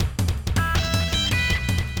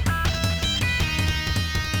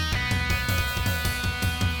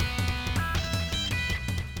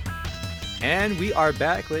And we are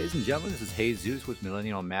back, ladies and gentlemen. This is Jesus with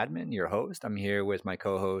Millennial Madman, your host. I'm here with my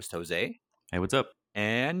co-host, Jose. Hey, what's up?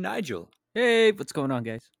 And Nigel. Hey, what's going on,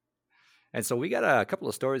 guys? And so we got a couple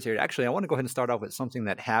of stories here. Actually, I want to go ahead and start off with something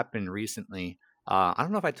that happened recently. I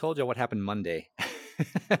don't know if I told you what happened Monday.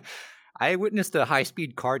 I witnessed a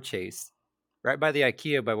high-speed car chase right by the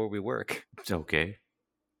IKEA by where we work. It's okay.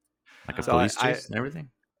 Like a So police I- chase and everything?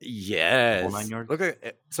 Yes. Whole 9 yards?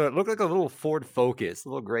 So it looked like a little Ford Focus, a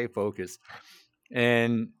little gray Focus.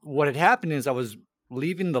 And what had happened is I was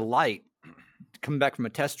leaving the light, coming back from a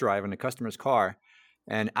test drive in a customer's car,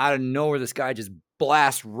 and out of nowhere, this guy just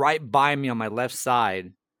blasts right by me on my left side,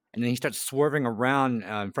 and then he starts swerving around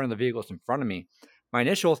in front of the vehicles in front of me. My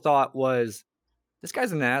initial thought was, this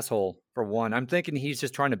guy's an asshole, for one. I'm thinking he's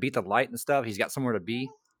just trying to beat the light and stuff. He's got somewhere to be.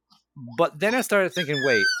 But then I started thinking,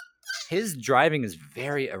 wait, his driving is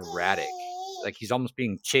very erratic. Like he's almost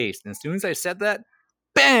being chased. And as soon as I said that,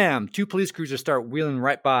 bam! 2 police cruisers start wheeling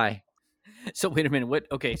right by So wait a minute. What?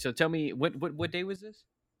 Okay, so tell me, what day was this?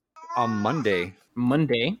 on Monday.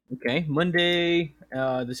 Monday. Okay, Monday.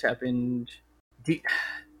 This happened. Do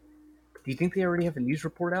you think they already have a news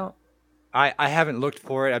report out? I haven't looked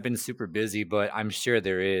for it. I've been super busy, but I'm sure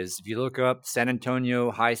there is. If you look up San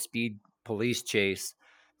Antonio high-speed police chase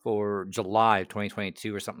for July of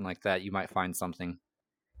 2022 or something like that, you might find something.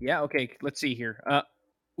 Yeah. Okay. Let's see here.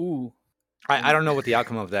 Ooh. I don't know what the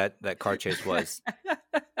outcome of that car chase was.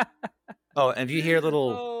 Oh, and if you hear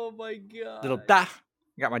Oh my god. little da, I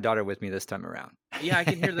got my daughter with me this time around. Yeah, I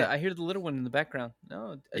can hear the. I hear the little one in the background.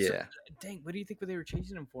 No. Yeah. Dang. What do you think they were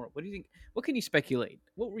chasing him for? What do you think? What can you speculate?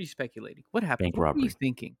 What were you speculating? What happened? Bank what were robbery. you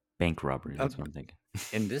thinking? Bank robbery, that's what I'm thinking.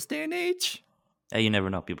 In this day and age, Hey, you never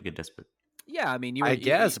know. People get desperate. Yeah, I mean, I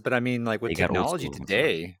guess, but I mean, like with They got old technology school.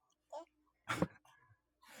 today,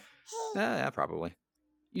 yeah, probably.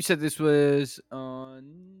 You said this was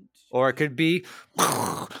on. Or it could be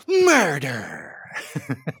murder.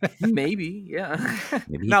 Maybe, yeah.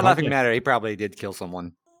 Maybe he Not called laughing it. matter. He probably did kill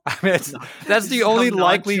someone. I mean, that's the only How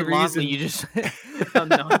likely nonchalantly reason. You just how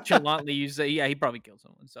nonchalantly you say, yeah, he probably killed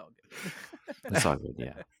someone. So good. That's all good,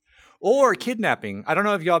 yeah. Or kidnapping. I don't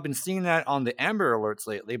know if y'all been seeing that on the Amber Alerts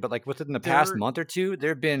lately, but like within the past There- month or two, there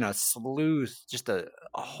have been a slew, just a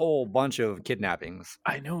whole bunch of kidnappings.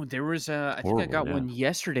 I know there was. I think I Horrible, got yeah. one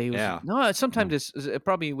yesterday. It was, Yeah. No, sometime this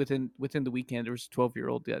probably within the weekend. There was a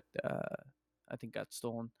 12-year-old that I think got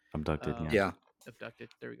stolen, Abducted, yeah. Yeah. abducted.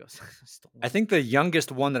 There we go. Stolen. I think the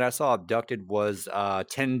youngest one that I saw abducted was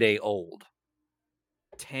 10-day-old.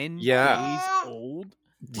 10 Yeah. days old.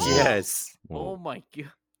 Yes. Oh Whoa. my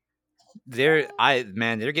god. They're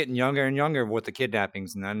getting younger and younger with the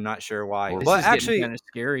kidnappings, and I'm not sure why. This But actually, kind of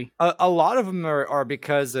scary. a lot of them are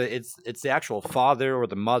because it's the actual father or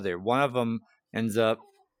the mother. One of them ends up,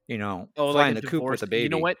 Oh, flying like a the coop with divorce. the baby. You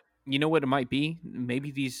know what? You know what it might be?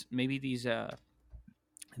 Maybe these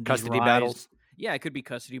Custody rise- battles. Yeah, it could be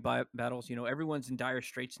custody battles. Everyone's in dire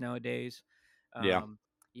straits nowadays. Yeah.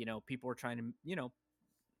 People are trying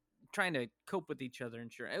to cope with each other,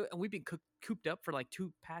 and sure, and we've been cooped up for like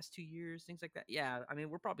past 2 years, things like that. Yeah, I mean,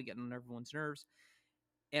 we're probably getting on everyone's nerves,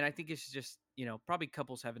 and I think it's just probably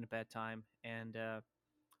couples having a bad time, and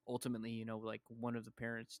ultimately, like one of the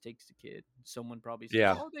parents takes the kid. Someone probably says,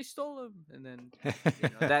 Yeah. "Oh, they stole him," and then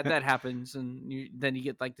that happens, and then you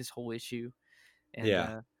get like this whole issue. And,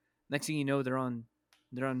 Yeah. next thing you know, they're on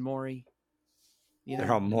Maury.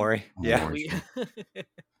 They're on Maury. On Yeah. Maury.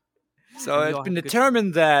 So We it's all been have good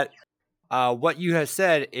determined that what you have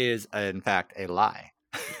said is, in fact, a lie.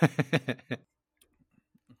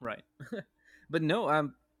 Right. But no,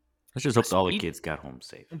 Let's just hope that all the Speed- kids got home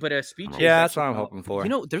safe. but speech. Yeah, is Yeah, that's what actually I'm hoping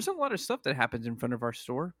for. There's a lot of stuff that happens in front of our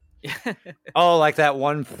store. Oh, like that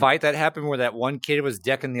one fight that happened where that one kid was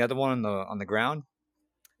decking the other one on the ground.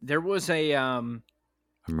 There was a A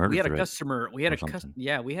murder we had a threat. customer. We had or a customer. something.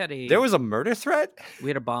 Yeah, we had a There was a murder threat. we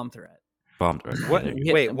had a bomb threat. Bomb threat. What? There you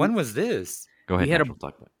Yeah, Wait, we- when was this? go. Go ahead, we had a- Nigel,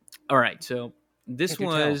 talk about it. All right, so this Yeah, do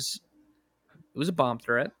tell. it was a bomb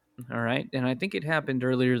threat. All right, and I think it happened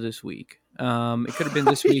earlier this week. It could have been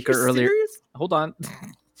this week or Are you earlier. serious? Hold on.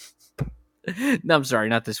 No, I'm sorry,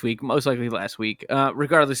 not this week. Most likely last week.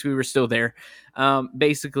 Regardless, we were still there.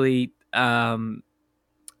 Basically,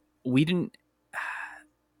 we didn't.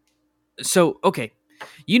 So, okay,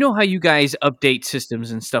 you know how you guys update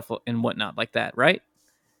systems and stuff and whatnot like that, right?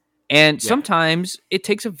 And Yeah. sometimes it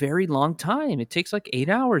takes a very long time. It takes like 8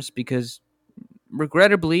 hours because,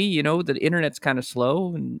 regrettably, the internet's kind of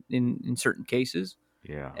slow in certain cases.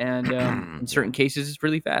 Yeah. And in certain cases it's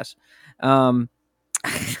really fast.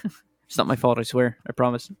 It's not my fault, I swear, I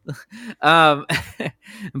promise. But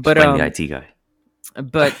Blame the IT guy.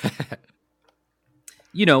 but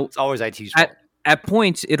you know, It's always IT's fault. at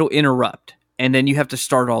points it'll interrupt, and then you have to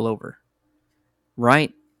start all over,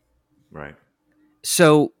 right? Right.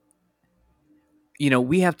 So,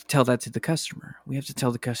 we have to tell that to the customer. We have to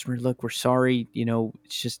tell the customer, look, we're sorry.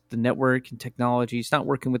 It's just the network and technology. It's not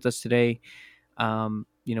working with us today.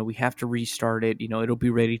 We have to restart it. It'll be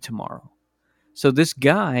ready tomorrow. So this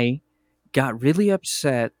guy got really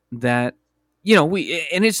upset that,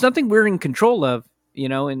 and it's nothing we're in control of,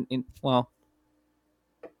 well,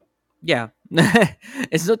 yeah,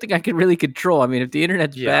 it's nothing I can really control. I mean, if the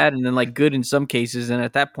internet's bad and then like good in some cases, and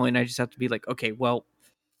at that point I just have to be like, okay, well,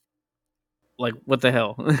 like what the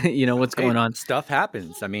hell, what's going on? Stuff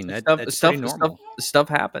happens. I mean, that's pretty normal. Stuff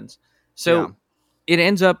happens. So it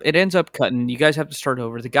ends up cutting. You guys have to start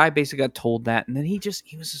over. The guy basically got told that, and then he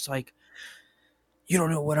was just like, you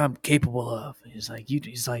don't know what I'm capable of. He's like,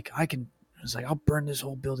 I'll burn this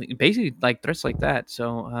whole building. Basically, like threats like that.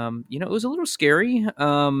 So, it was a little scary.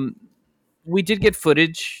 We did get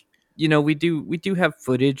footage. We do have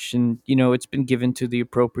footage, and it's been given to the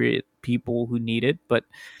appropriate people who need it. But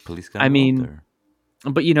police got involved there.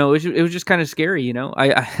 But it was just kind of scary.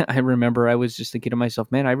 I remember I was just thinking to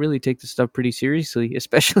myself, man, I really take this stuff pretty seriously,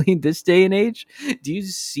 especially in this day and age. Do you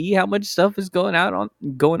see how much stuff is going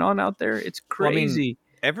on out there? It's crazy.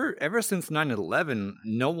 Well, I mean, ever since 9/11,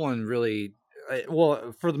 no one really.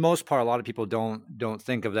 Well, for the most part, a lot of people don't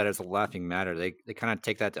think of that as a laughing matter. They kind of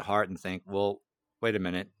take that to heart and think, well, wait a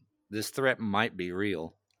minute, this threat might be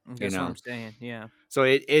real. That's what I'm saying. Yeah. So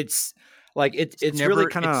it's like it's never, really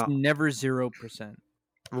kind of it's never 0%.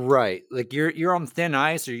 Right. Like you're on thin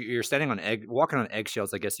ice, or you're standing on walking on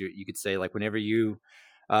eggshells, I guess you could say, like whenever you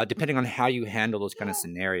depending on how you handle those kind of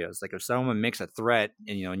scenarios. Like if someone makes a threat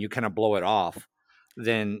and and you kind of blow it off,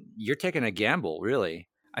 then you're taking a gamble, really.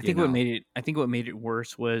 I think what made it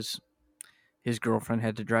worse was his girlfriend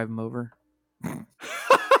had to drive him over.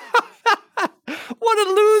 What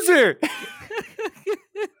a loser.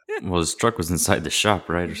 Well, his truck was inside the shop,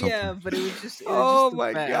 right, or something? Yeah, but it was just.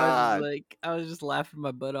 My God! I was just laughing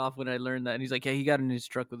my butt off when I learned that, and he's like, "Yeah, he got in his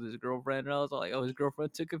truck with his girlfriend," and I was like, "Oh, his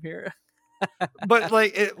girlfriend took him here." But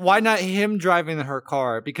like, why not him driving her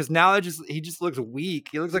car? Because now he just looks weak.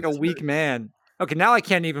 He looks like a weak man. Okay, now I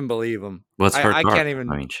can't even believe him. Well, it's her I car. can't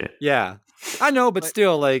even. I mean, shit. Yeah, I know, but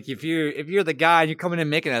still, like, if you're the guy and you're coming in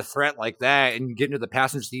making a threat like that, and you get into the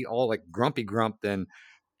passenger seat all like grumpy grump, then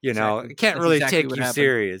it can't really take you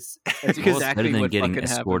serious. That's Well, it's exactly better than what getting fucking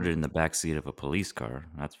escorted happened. in the backseat of a police car.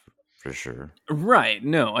 That's for sure. Right?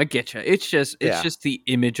 No, I get you. It's just the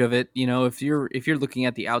image of it. If you're looking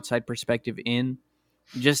at the outside perspective in,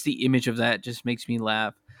 just the image of that just makes me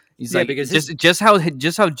laugh. He's like, because just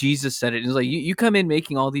how Jesus said it. He's like, you come in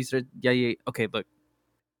making all these. Yeah. Okay, look.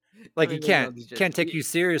 Like, he can't take you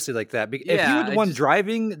seriously like that. If you were the one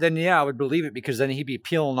driving, then I would believe it, because then he'd be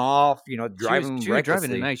peeling off, driving she was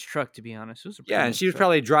driving recklessly. a nice truck, to be honest. It was and she was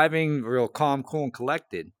probably driving real calm, cool, and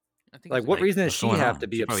collected. I think like, what reason does she have to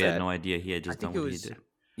be she upset? Probably had no idea he had just done what he did.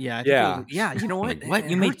 Yeah. You know what? What?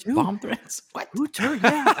 You made bomb threats? What? Who turned?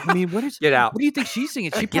 Yeah. I mean, what is? Get out. What do you think she's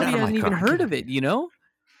thinking? She probably hasn't even heard of it.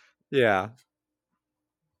 Yeah.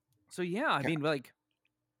 So I mean, like,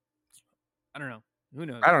 I don't know. Who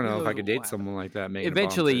knows? I don't know if I could date someone like that.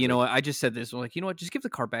 Eventually, I just said this. I'm like, just give the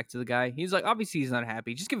car back to the guy. He's like, obviously he's not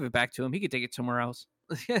happy. Just give it back to him. He could take it somewhere else.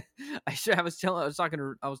 I was talking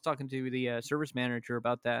to the service manager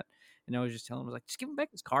about that, and I was just telling him, I was like, just give him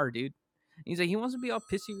back his car, dude. And he's like, he wants to be all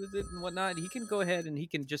pissy with it and whatnot. He can go ahead and he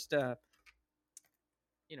can just,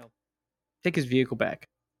 take his vehicle back.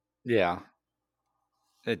 Yeah.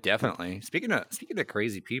 Definitely. Speaking of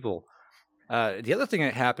crazy people, the other thing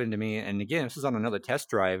that happened to me, and again, this was on another test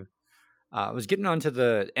drive, I was getting onto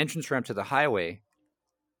the entrance ramp to the highway,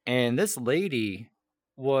 and this lady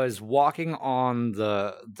was walking on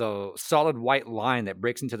the solid white line that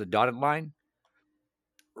breaks into the dotted line,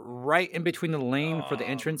 right in between the lane for the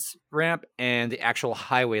entrance ramp and the actual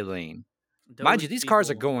highway lane. Mind you, these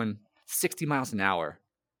cars are going 60 miles an hour.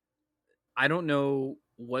 I don't know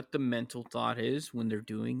what the mental thought is when they're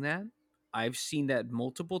doing that. I've seen that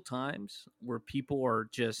multiple times where people are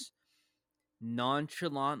just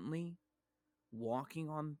nonchalantly walking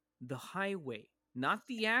on the highway, not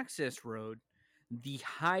the access road, the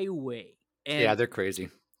highway. And they're crazy.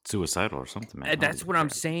 Suicidal or something, man. And that's what I'm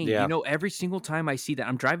saying. Yeah. Every single time I see that,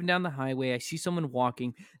 I'm driving down the highway, I see someone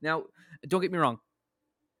walking. Now, don't get me wrong.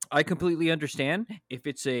 I completely understand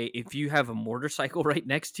if you have a motorcycle right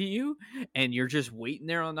next to you and you're just waiting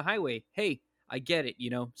there on the highway. Hey, I get it.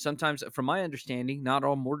 Sometimes from my understanding, not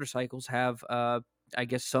all motorcycles have, I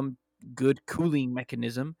guess some good cooling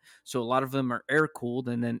mechanism. So a lot of them are air cooled,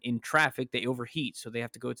 and then in traffic they overheat, so they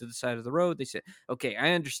have to go to the side of the road. They say, "Okay,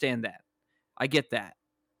 I understand that. I get that."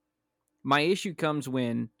 My issue comes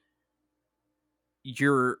when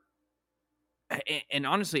you're, and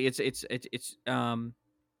honestly, it's kind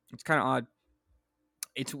of odd.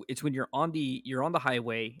 It's when you're on the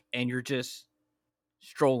highway and you're just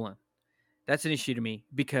strolling. That's an issue to me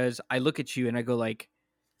because I look at you and I go like,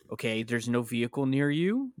 okay, there's no vehicle near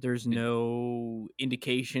you. There's no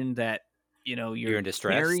indication that you're in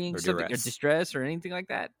distress carrying or something or duress. distress or anything like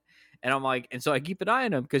that. And I'm like, and so I keep an eye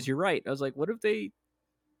on them because you're right. I was like, what if they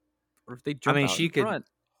jump out she in could. front?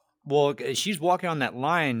 Well, she's walking on that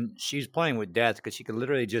line. She's playing with death because she could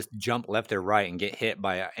literally just jump left or right and get hit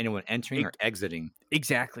by anyone entering or exiting.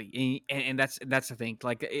 Exactly, and that's the thing.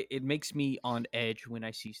 Like it makes me on edge when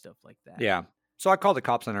I see stuff like that. Yeah. So I called the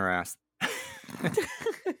cops on her ass.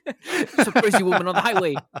 There's a crazy woman on the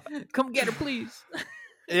highway. Come get her, please.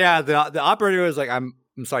 Yeah, the operator was like, "I'm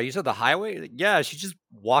sorry, you said the highway?" Like, yeah, she's just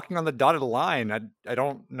walking on the dotted line. I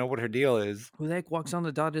don't know what her deal is. Who the heck walks on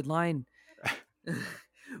the dotted line?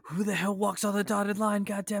 Who the hell walks on the dotted line?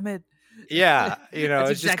 God damn it! Yeah, That's it's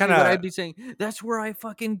exactly just kind what I'd of be saying. That's where I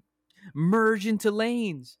fucking merge into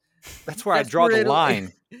lanes. that's where I That's draw where the it'll-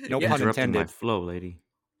 line. No Yeah. pun Interrupting my intended. flow, lady.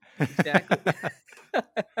 Exactly.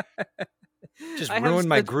 Just I have ruined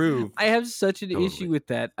my such- groove. I have such an Totally. issue with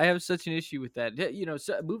that.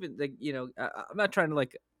 So moving, like, I'm not trying to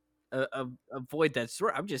like avoid that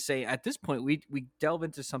story. I'm just saying at this point we delve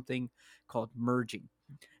into something called merging,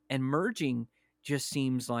 and merging just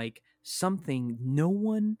seems like something no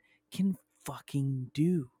one can fucking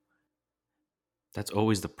do. That's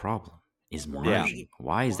always the problem. Is Why? merging.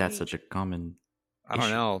 Why is that Why? such a common I don't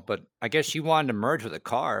issue? know, but I guess she wanted to merge with a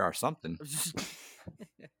car or something.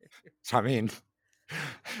 So, I mean,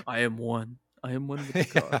 I am one. I am one with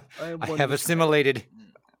the car. yeah, I am I one. have with- assimilated.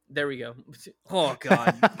 There we go. Oh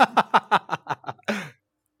god.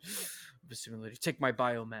 Assimilated. Take my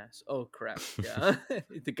biomass. Oh crap. Yeah.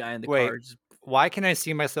 The guy in the Wait. car. Just, Why can I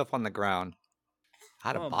see myself on the ground?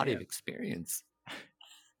 Had a Oh, body man. of experience.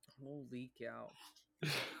 holy cow.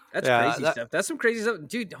 That's Yeah, crazy that- stuff. That's some crazy stuff,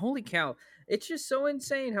 dude. Holy cow! It's just so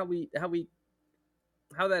insane how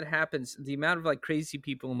that happens. The amount of like crazy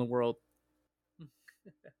people in the world.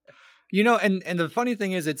 And the funny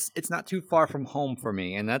thing is, it's not too far from home for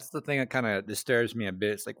me, and that's the thing that kind of disturbs me a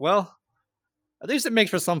bit. It's like, well, at least it makes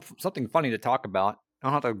for something funny to talk about. I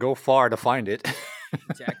don't have to go far to find it.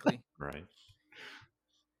 Exactly. Right.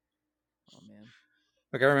 Oh man.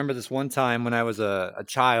 Like I remember this one time when I was a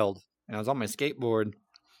child, and I was on my skateboard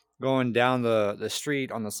going down the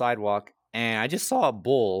street on the sidewalk, and I just saw a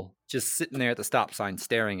bull just sitting there at the stop sign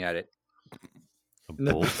staring at it. A And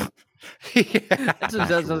the- bull. Yeah.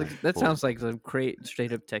 That sounds like some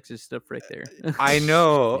straight up Texas stuff right there. I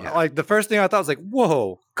know. Yeah. Like the first thing I thought was like,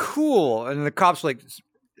 "Whoa, cool!" And the cops were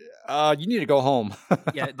like, "You need to go home."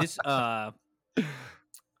 Yeah, this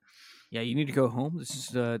yeah, you need to go home. This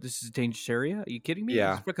is a dangerous area. Are you kidding me?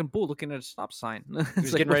 Yeah. This freaking bull looking at a stop sign. He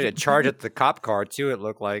was getting ready to charge at the cop car too. It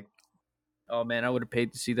looked like, Oh man, I would have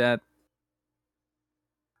paid to see that.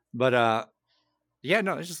 but yeah,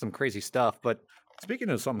 no, it's just some crazy stuff. But speaking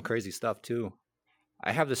of some crazy stuff too,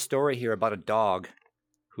 I have this story here about a dog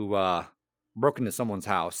who broke into someone's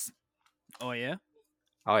house. Oh yeah.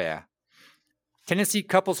 Oh yeah, Tennessee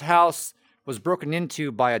couple's house was broken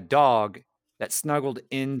into by a dog that snuggled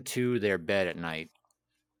into their bed at night.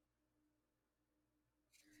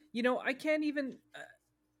 I can't even.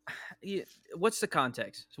 What's the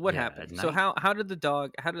context? So what Yeah, happened? at So night. how did the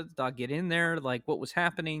dog get in there? Like what was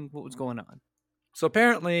happening? What was going on? So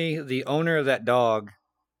apparently, the owner of that dog,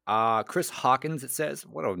 Chris Hawkins, it says,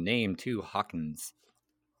 what a name too, Hawkins.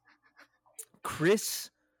 Chris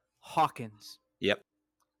Hawkins. Yep.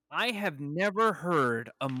 I have never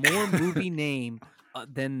heard a more movie name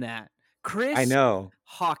than that. Chris I know.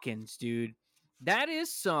 Hawkins, dude. That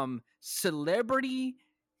is some celebrity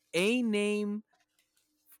A name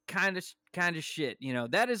kind of shit.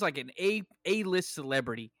 That is like an A-list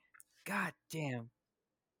celebrity. God damn.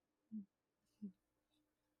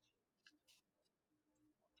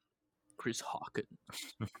 Chris Hawkins.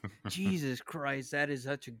 Jesus Christ, that is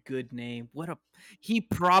such a good name. He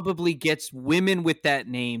probably gets women with that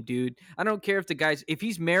name, dude. I don't care if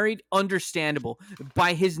he's married, understandable.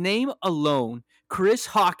 By his name alone, Chris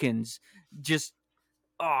Hawkins just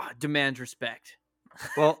demands respect.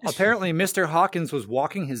 Well, apparently, Mr. Hawkins was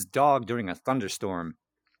walking his dog during a thunderstorm,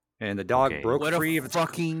 and the dog Okay. broke What free a of its.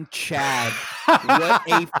 fucking Chad. What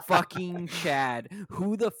a fucking Chad.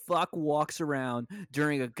 Who the fuck walks around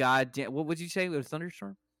during a goddamn, what would you say, a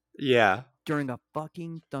thunderstorm? Yeah. during a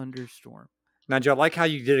fucking thunderstorm. Now, Joe, I like how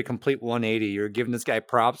you did a complete 180. You're giving this guy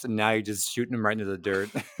props, and now you're just shooting him right into the dirt.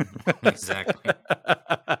 Exactly.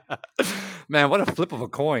 Man, what a flip of a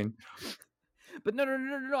coin. But no.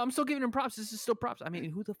 I'm still giving him props. This is still props. I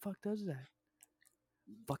mean, who the fuck does that?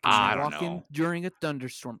 Fucking I don't walking know. during a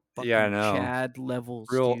thunderstorm. Fucking Yeah, I know. Chad levels,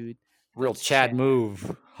 Real- dude. Real That's Chad Chad.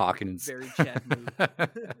 move, Hawkins. Very Chad move.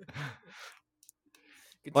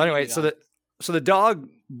 Well, anyway, Continue, so the dog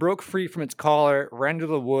broke free from its collar, ran to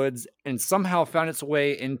the woods, and somehow found its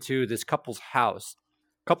way into this couple's house.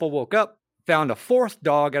 Couple woke up, found a fourth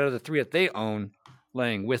dog out of the 3 that they own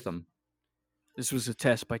laying with them. this was a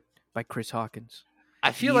test by Chris Hawkins.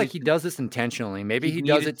 I feel like he does this intentionally. Maybe he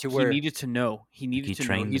does it to where he needed to know. He needed He to know.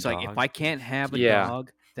 trained He's the like, if dog. I can't have a Yeah.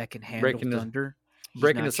 dog that can handle into- thunder, he's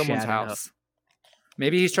break into not someone's Chad enough. house.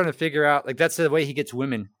 Maybe he's trying to figure out, like, that's the way he gets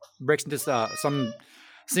women. Breaks into some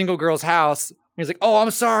single girl's house. He's like, "Oh, I'm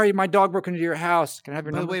sorry, my dog broke into your house. Can I have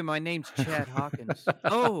your By the number?" way, my name's Chad Hawkins.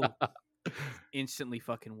 Oh, instantly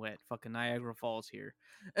fucking wet. Fucking Niagara Falls here.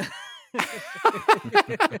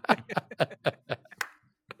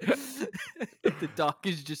 The dog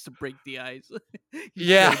is just to break the ice. He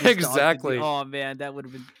Yeah, showed his dog to do- exactly. Oh man, that would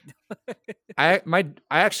have been. I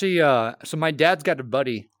actually so my dad's got a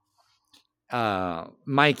buddy,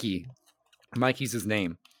 Mikey. Mikey's his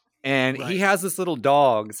name. And he Right. has this little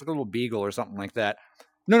dog, it's like a little beagle or something like that.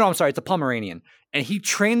 No, I'm sorry, it's a Pomeranian. And he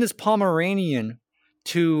trained this Pomeranian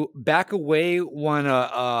to back away when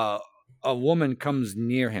a woman comes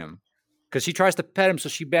near him. Because she tries to pet him, so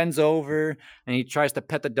she bends over and he tries to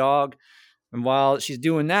pet the dog. And while she's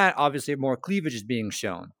doing that, obviously more cleavage is being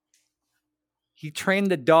shown. He trained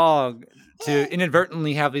the dog to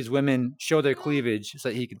inadvertently have these women show their cleavage so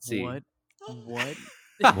that he could see. What?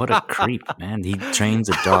 What a creep, man. He trains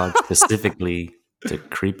a dog specifically to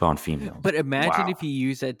creep on females. But imagine Wow. if he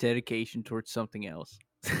used that dedication towards something else.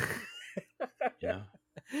 Yeah.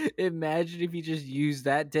 Imagine if he just used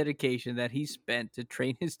that dedication that he spent to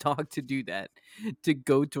train his dog to do that, to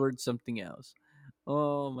go towards something else.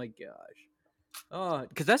 Oh my gosh. Oh,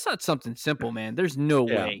 because that's not something simple, man. There's no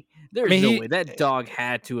Yeah. way. There's mean, no he- way that dog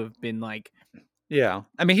had to have been like. Yeah,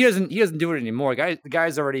 I mean he doesn't do it anymore. The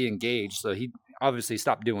guy's already engaged, so he obviously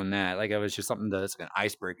stopped doing that. Like it was just something that's like an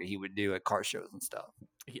icebreaker he would do at car shows and stuff.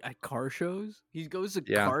 At car shows, he goes to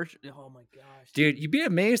Yeah. car. Oh my gosh, Dude, you'd be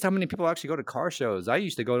amazed how many people actually go to car shows. I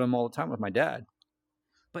used to go to them all the time with my dad.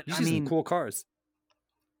 But You I see some mean, cool cars.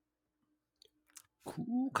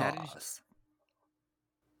 Cool That is- cars.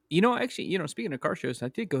 actually, speaking of car shows, I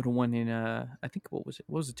did go to one in I think what was it?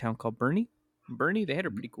 What was the town called? Bernie. They had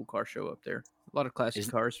a pretty cool car show up there. A lot of classic Is-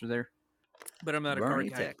 cars were there. But I'm not a car Bernie,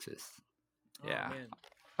 guy. Texas. Oh, Yeah. man.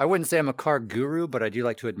 I wouldn't say I'm a car guru, but I do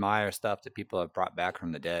like to admire stuff that people have brought back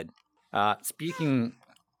from the dead.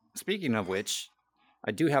 Speaking of which,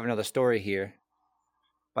 I do have another story here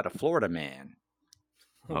about a Florida man.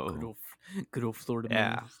 Oh, good old Florida Yeah.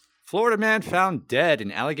 man. Florida man found dead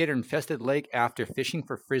in alligator-infested lake after fishing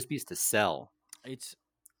for frisbees to sell. It's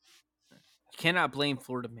you cannot blame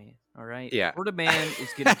Florida man. All right. Yeah. Florida man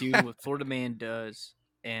is gonna do what Florida man does,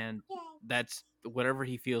 and that's whatever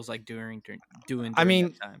he feels like doing. I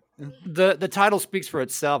mean, that time. The title speaks for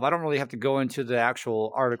itself. I don't really have to go into the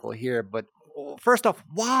actual article here, but first off,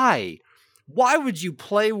 why? Why would you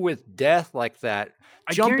play with death like that?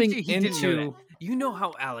 I Jumping guarantee he didn't know into that. You know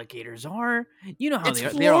how alligators are. You know how It's they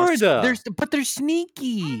are. They're all- Florida. but they're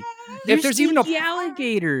sneaky. If there's even a- sneaky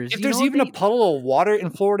alligators. if you there's know, even they- a puddle of water in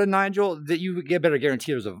Florida, Nigel, that you get better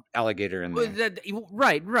guarantee there's an alligator in Well, there.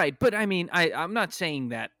 right. But I mean, I'm not saying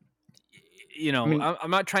that. I mean- I'm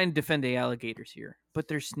not trying to defend the alligators here, but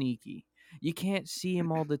they're sneaky. You can't see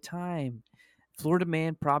them all the time. Florida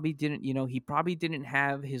man probably didn't. He probably didn't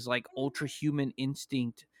have his like ultra human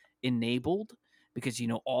instinct enabled because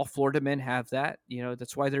all Florida men have that.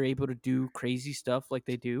 That's why they're able to do crazy stuff like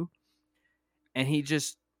they do. And he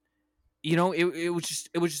just, it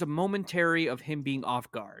was just a momentary of him being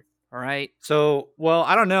off guard. All right. So, well,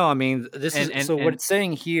 I don't know. I mean, this is And- so. What and- it's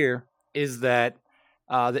saying here is that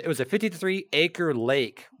it was a 53-acre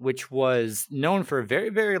lake, which was known for a very,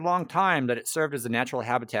 very long time that it served as a natural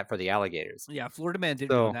habitat for the alligators. Yeah, Florida man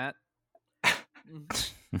didn't know So- that.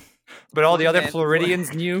 But all the other Man,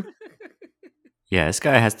 Floridians knew. Yeah, this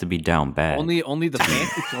guy has to be down bad. Only the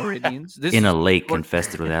fancy Floridians. This in a is- lake Flor-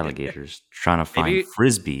 infested with alligators, trying to find Maybe-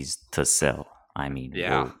 frisbees to sell. I mean,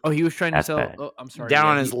 Yeah. whoa. Oh, he was trying to That's sell. bad. Oh, I'm sorry. Down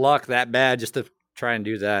yeah, on his luck that bad just to try and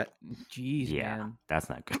do that. Jeez, yeah, man. that's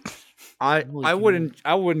not good. I Holy I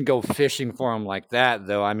cow. wouldn't go fishing for him like that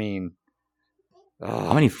though. I mean,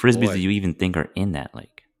 How many frisbees boy. do you even think are in that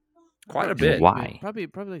lake? Quite a And bit. why? Probably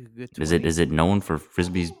like a good. 20. Is it known for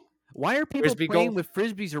frisbees Why are people Frisbee playing golf? with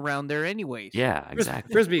frisbees around there anyways? Yeah,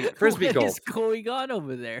 exactly. Frisbee What golf. is going on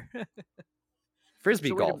over there? Frisbee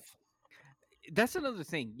So wait a golf. That's another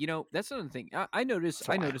thing. That's another thing. I notice.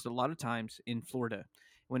 I notice a lot of times in Florida,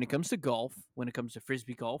 when it comes to golf, when it comes to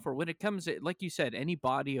frisbee golf, or when it comes to, like you said, any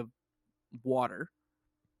body of water,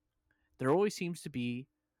 there always seems to be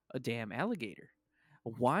a damn alligator.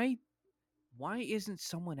 Why? Why isn't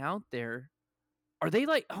someone out there? Are they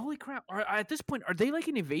like, holy crap? At this point, are they like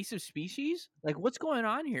an invasive species? Like, what's going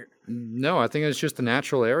on here? No, I think it's just the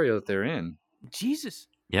natural area that they're in. Jesus,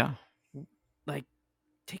 Yeah, like,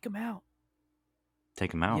 take them out.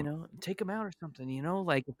 take them out. Take them out or something.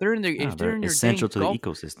 Like if they're in their, Yeah, if they're they're in your essential dang to the golf,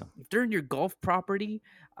 ecosystem. if they're in your golf property,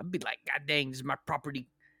 I'd be like, God dang, this is my property.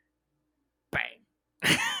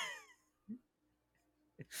 Bang.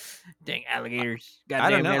 Dang alligators. God I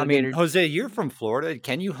don't damn know. I mean, alligators. Jose, you're from Florida.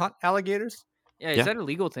 Can you hunt alligators? Yeah, Yeah. is that a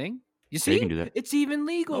legal thing? You Yeah, see, you can do that. it's even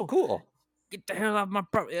legal. Oh, cool. Get the hell out of my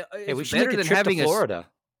property. Hey, we It's should make better a than trip having to Florida.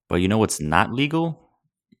 But you know what's not legal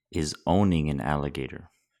is owning an alligator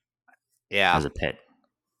Yeah. as a pet.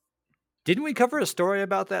 Didn't we cover a story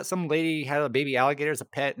about that? Some lady had a baby alligator as a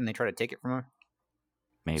pet, and they tried to take it from her.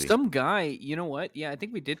 Maybe. Some guy, you know what? Yeah, I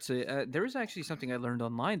think we did say there was actually something I learned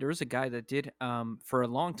online. There was a guy that did for a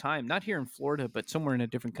long time, not here in Florida, but somewhere in a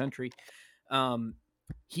different country.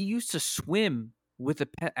 He used to swim with a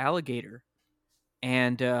pet alligator,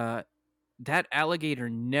 and that alligator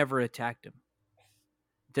never attacked him.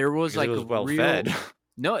 There was Because like it was a well real fed.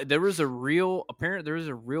 no, there was a real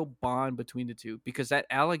bond between the two, because that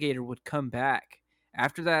alligator would come back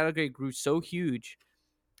after that alligator grew so huge.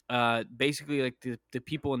 Basically, like the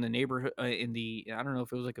people in the neighborhood, in the, I don't know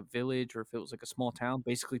if it was like a village or if it was like a small town,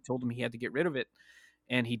 basically told him he had to get rid of it,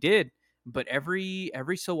 and he did. But every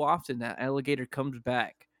so often, that alligator comes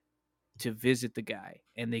back to visit the guy,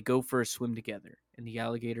 and they go for a swim together, and the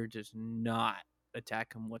alligator does not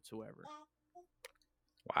attack him whatsoever.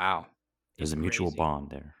 Wow. There's It's a mutual crazy. bond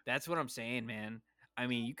there. That's what I'm saying, man. I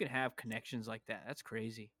mean, you can have connections like that. That's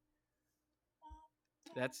crazy.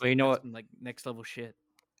 That's Well, you know that's what? some, like next level shit.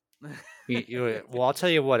 Well, I'll tell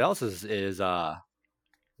you what else is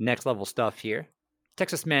next level stuff here.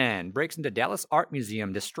 Texas man breaks into Dallas Art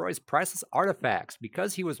Museum, destroys priceless artifacts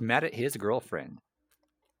because he was mad at his girlfriend.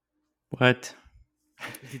 What?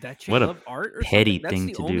 Did that chick What a love art or petty something? That's thing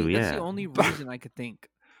the to only, do, That's yeah. the only reason I could think.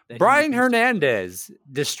 That he Brian would be- Hernandez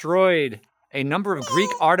destroyed a number of Greek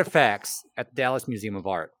artifacts at the Dallas Museum of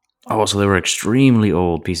Art. Oh, so they were extremely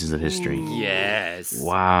old pieces of history. Ooh. Yes.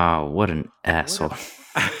 Wow, what an asshole.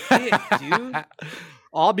 Shit, dude.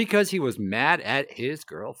 All because he was mad at his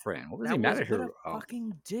girlfriend. What was he mad at her What a about?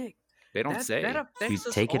 fucking dick. They don't That- say. That You affects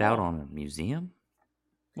us take it out all. on a museum?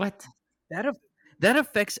 What? That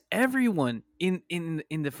affects everyone in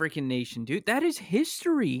the freaking nation, dude. That is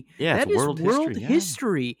history. Yeah, it's That is world history, yeah.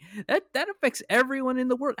 history. That affects everyone in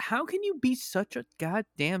the world. How can you be such a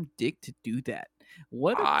goddamn dick to do that?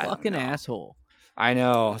 What a I don't fucking know. asshole. I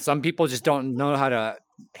know. Some people just don't know how to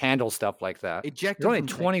handle stuff like that. Eject He's him only from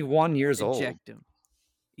Texas. 21 years old. Eject him.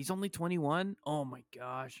 He's only 21? Oh my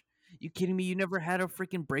gosh. You kidding me? You never had a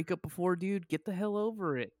freaking breakup before, dude? Get the hell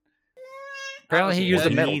over it. Apparently he Okay, used What a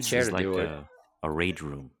he metal needs chair is to like do it. a rage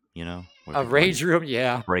room, you know? where A people, rage like, room,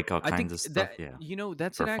 yeah. break all I kinds think of stuff. that, Yeah.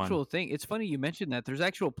 that's for an fun. actual thing. It's funny you mentioned that. There's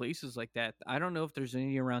actual places like that. I don't know if there's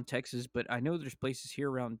any around Texas, but I know there's places here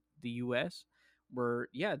around the U.S. where,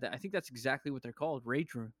 yeah, I think that's exactly what they're called,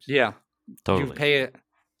 rage rooms. Yeah. Totally. You pay it.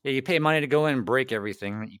 Yeah, you pay money to go in and break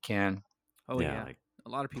everything that you can. Oh yeah, like a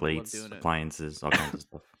lot of people plates, love doing it. appliances, all kinds of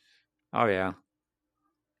stuff. Oh yeah.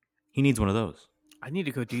 He needs one of those I need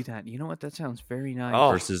to go do that. You know what? That sounds very nice.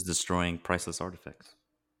 Oh. versus destroying priceless artifacts.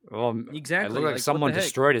 Well, Exactly, It looked like, like what someone the heck?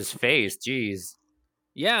 destroyed his face. Jeez.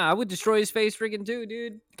 Yeah, I would destroy his face freaking too,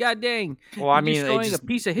 dude. God dang. Well, I You're mean, it destroying just a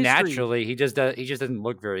piece of history. naturally, he just doesn't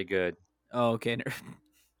look very good. Oh, okay.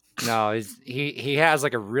 No, he has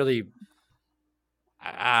like a really.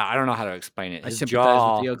 I don't know how to explain it. I His sympathize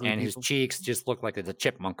jaw with the ugly and his people. cheeks just look like it's a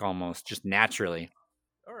chipmunk almost, just naturally.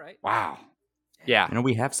 All right. Wow. Yeah. I know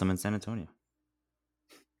we have some in San Antonio.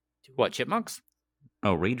 What, chipmunks?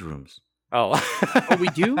 Oh, rage rooms. Oh. Oh, we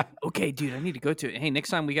do? Okay, dude, I need to go to it. Hey, next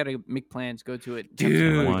time we got to make plans, go to it. Have some fun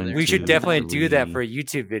Dude, over One, there. we should two, definitely do that three. for a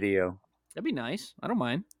YouTube video. That'd be nice. I don't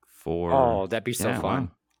mind. 4. Oh, that'd be so Yeah, fun.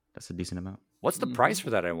 wow. That's a decent amount. What's the price for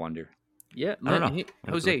that, I wonder? Yeah. I don't know. Hey, I'll have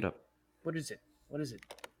to look Jose, it up. what is it? What is it?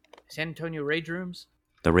 San Antonio Rage Rooms?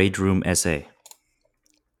 The Rage Room SA.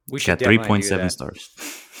 We Got should definitely do 3.7 that. stars.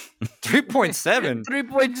 3.7?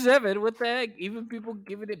 3.7. What the heck? Even people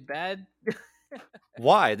giving it bad.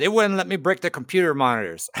 Why? They wouldn't let me break the computer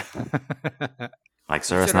monitors. Like,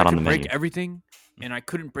 sir, You that's said I not on could the break menu. everything. and I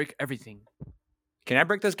couldn't break everything. Can I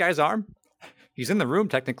break this guy's arm? He's in the room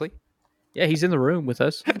technically. Yeah, he's in the room with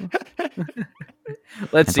us.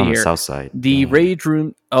 Let's It's see on the here. south side. The Dang. rage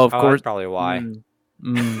room. Oh, of Oh, course. that's probably why.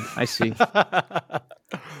 I see.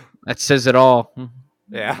 That says it all.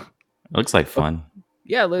 Yeah. Looks like fun.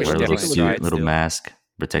 Yeah, let's Wear a should little definitely suit, try it little still. mask,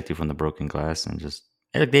 protect you from the broken glass, and just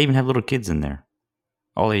look, they even have little kids in there.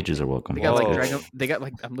 All ages are welcome. They got like Whoa. Dragon. They got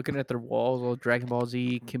like I'm looking at their walls, all Dragon Ball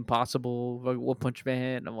Z, Kim Possible, like One Punch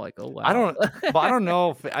Man. And I'm like, oh wow. I don't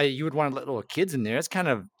know if you would want to let little kids in there. It's kind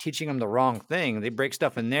of teaching them the wrong thing. They break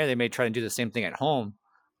stuff in there. They may try to do the same thing at home.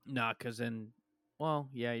 Nah, because then, well,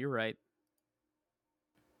 yeah, you're right.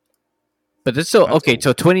 But this so okay.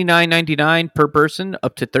 So $29.99 per person,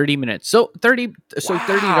 up to 30 minutes. So $30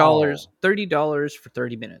 for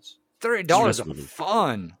 30 minutes. $30 of Seriously.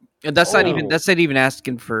 fun. And that's not even Oh. that's not even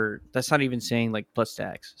asking for. That's not even saying like plus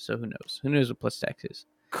tax. So who knows? Who knows what plus tax is?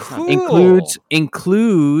 Cool.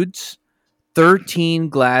 Includes 13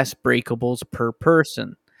 glass breakables per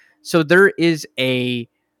person. So there's a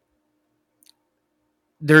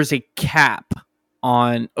cap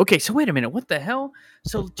on. Okay, so wait a minute. What the hell?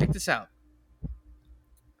 So check this out.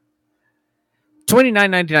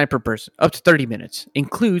 $29.99 per person, up to 30 minutes.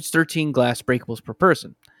 Includes 13 glass breakables per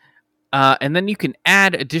person. And then you can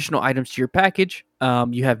add additional items to your package.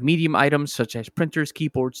 You have medium items such as printers,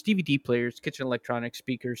 keyboards, DVD players, kitchen electronics,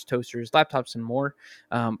 speakers, toasters, laptops, and more.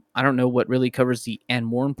 I don't know what really covers the and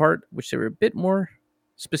more part, which they're a bit more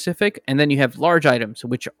specific. And then you have large items,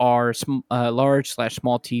 which are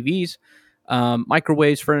large/small TVs,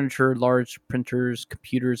 microwaves, furniture, large printers,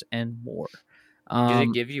 computers, and more. Does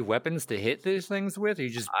it give you weapons to hit these things with, or you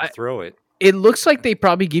just throw it? It looks like they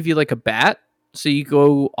probably give you like a bat, so you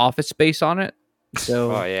go Office Space on it.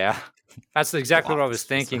 So Oh yeah, that's exactly what I was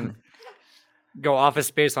thinking. Go Office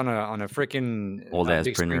Space on a freaking Old ass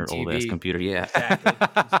big screen printer, old ass TV. computer. Yeah.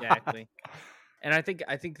 exactly. And I think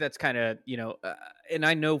that's kind of and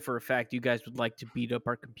I know for a fact you guys would like to beat up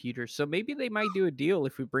our computers, so maybe they might do a deal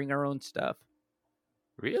if we bring our own stuff.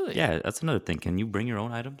 Really? Yeah, that's another thing. Can you bring your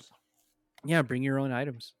own items? Yeah, bring your own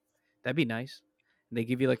items. That'd be nice. They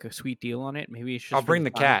give you like a sweet deal on it. Maybe it's just I'll for bring the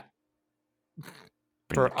time. cat Bring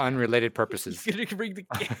for the cat. unrelated purposes. You're gonna bring the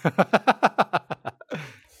cat.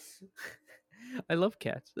 I love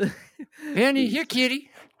cats. Penny, here, kitty.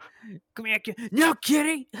 Come here, no,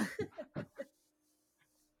 kitty.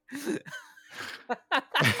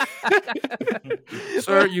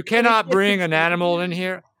 Sir, you cannot bring an animal in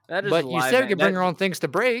here. That is But you said we could bring that- our own things to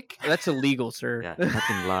break. That's illegal, sir. Yeah,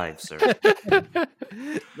 nothing live, sir.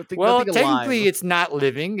 Well, nothing technically, alive. it's not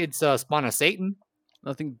living. It's a spawn of Satan.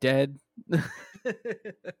 Nothing dead.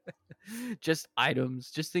 Just items.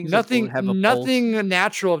 Just things. that Nothing. don't have a pulse. Nothing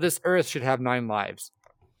natural of this earth should have 9 lives.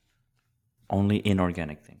 Only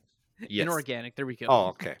inorganic things. Yes. Inorganic. There we go. Oh,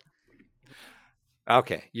 okay.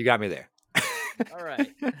 Okay, you got me there. All right.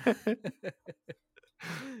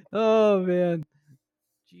 Oh man.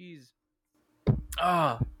 Jeez.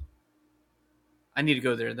 Oh. I need to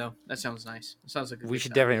go there though. That sounds nice. It sounds like a We good should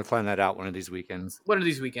time. definitely plan that out one of these weekends. One of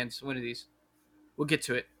these weekends. One of these. We'll get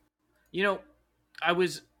to it. You know, I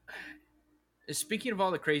was speaking of all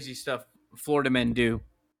the crazy stuff Florida men do.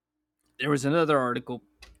 There was another article.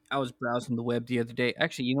 I was browsing the web the other day.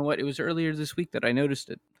 Actually, you know what? It was earlier this week that I noticed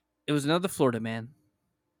it. It was another Florida man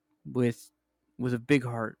with a big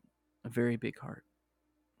heart, a very big heart.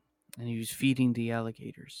 And he was feeding the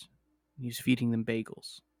alligators. He was feeding them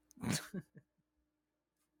bagels.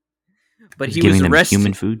 But He's he giving was them arrested.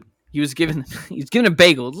 human food. He was given them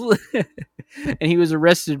bagels, and he was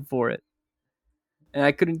arrested for it.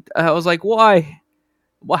 And I was like, why?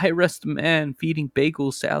 Why arrest a man feeding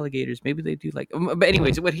bagels to alligators? Maybe they do like. But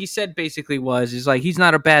anyways, what he said basically is like he's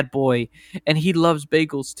not a bad boy, and he loves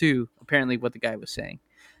bagels too. Apparently, what the guy was saying.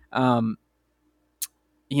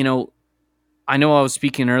 You know, I know I was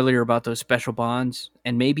speaking earlier about those special bonds,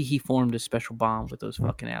 and maybe he formed a special bond with those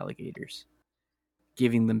fucking alligators,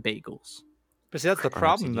 giving them bagels. But see, that's the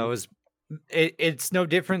Perhaps problem, he though, is it's no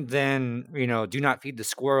different than, do not feed the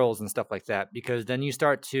squirrels and stuff like that, because then you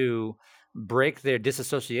start to break their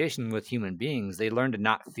disassociation with human beings. They learn to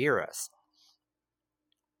not fear us.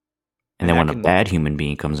 And then that when a can- bad human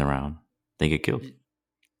being comes around, they get killed.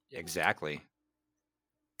 Exactly.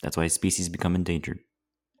 That's why species become endangered.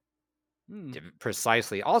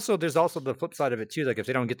 Precisely. Also, there's also the flip side of it, too. Like, if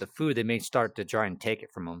they don't get the food, they may start to try and take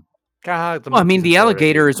it from them. Kind of like the Well, I mean, monkeys the in Florida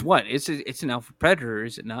alligator do. is what? It's an alpha predator,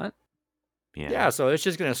 is it not? Yeah. Yeah, so it's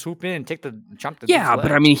just going to swoop in and chomp the Yeah, dude's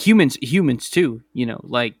but I leg. mean, humans too.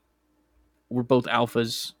 Like we're both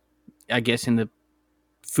alphas, I guess, in the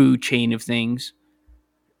food chain of things.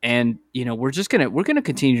 And we're gonna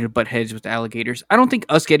continue to butt heads with alligators. I don't think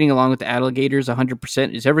us getting along with the alligators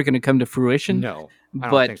 100% is ever gonna come to fruition. No, I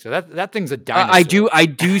don't but think so. That thing's a dinosaur. I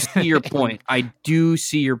do see your point. I do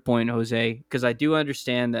see your point, Jose, because I do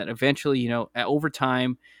understand that eventually, over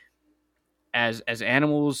time, as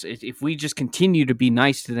animals, if we just continue to be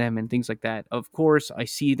nice to them and things like that, of course, I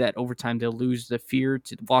see that over time they'll lose the fear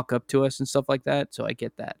to walk up to us and stuff like that. So I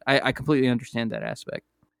get that. I completely understand that aspect.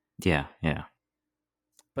 Yeah.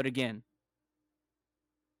 But again,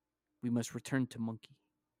 we must return to monkey.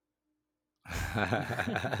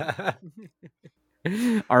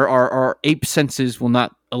 Our ape senses will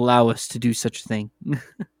not allow us to do such a thing.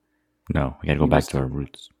 No, we got to go back to our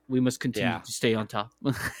roots. We must continue to stay on top.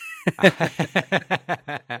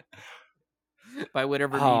 By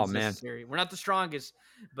whatever means necessary. We're not the strongest,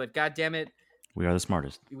 but God damn it, we are the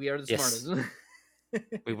smartest. We are the smartest.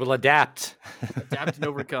 We will adapt. Adapt and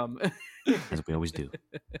overcome. As we always do.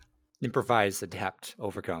 Improvise, adapt,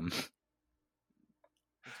 overcome.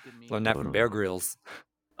 Learn that from Bear Grylls.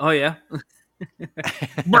 Oh, yeah?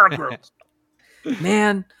 Bear Grylls.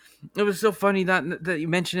 Man, it was so funny that you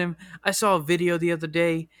mentioned him. I saw a video the other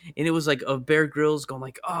day, and it was like of Bear Grylls going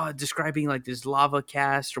like, describing like this lava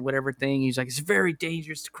cast or whatever thing. He's like, it's very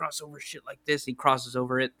dangerous to cross over shit like this. He crosses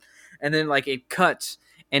over it, and then like it cuts,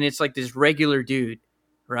 and it's like this regular dude,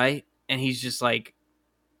 right? And he's just like,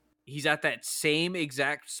 he's at that same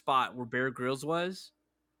exact spot where Bear Grylls was,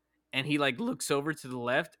 and he like looks over to the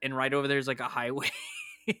left, and right over there is like a highway.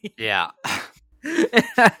 Yeah. And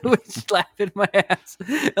I was laughing my ass.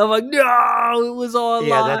 I'm like, no, it was all a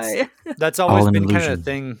lie. That's always been kind of the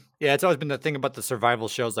thing. Yeah, it's always been the thing about the survival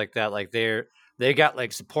shows like that. Like they got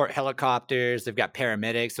like support helicopters, they've got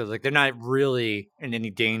paramedics, so like they're not really in any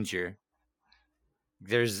danger.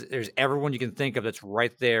 There's everyone you can think of that's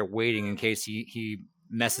right there waiting in case he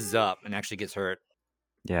messes up and actually gets hurt.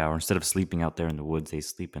 Yeah, or instead of sleeping out there in the woods, they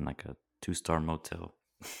sleep in like a 2-star motel.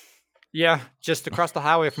 Yeah, just across the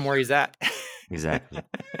highway from where he's at. Exactly.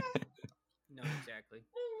 No, exactly.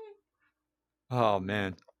 Oh,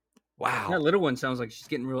 man. Wow. That little one sounds like she's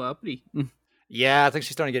getting real uppity. Yeah, I think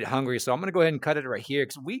she's starting to get hungry, so I'm going to go ahead and cut it right here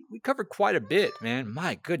because we covered quite a bit, man.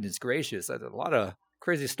 My goodness gracious. That's a lot of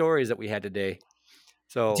crazy stories that we had today.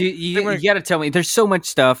 So dude, you got to tell me, there's so much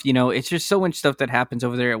stuff, it's just so much stuff that happens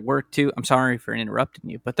over there at work too. I'm sorry for interrupting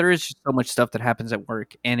you, but there is just so much stuff that happens at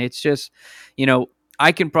work, and it's just,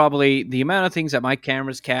 I can probably, the amount of things that my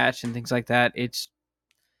cameras catch and things like that, it's,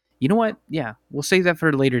 you know what? Yeah, we'll save that for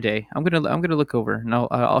a later day. I'm gonna look over and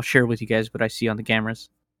I'll share with you guys what I see on the cameras.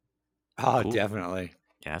 Oh, cool. Definitely.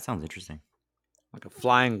 Yeah, that sounds interesting. Like a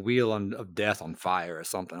flying wheel of death on fire or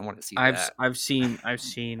something. I want to see that. I've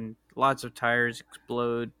seen lots of tires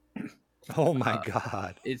explode. Oh my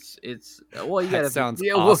god! It's well, you gotta. That sounds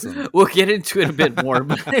awesome. We'll get into it a bit more,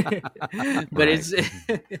 but it's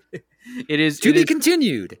it is to be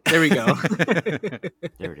continued. There we go.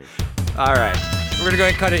 There it is. All right, we're gonna go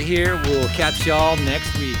ahead and cut it here. We'll catch y'all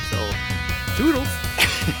next week. So, toodles.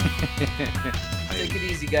 Take it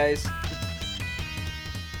easy, guys.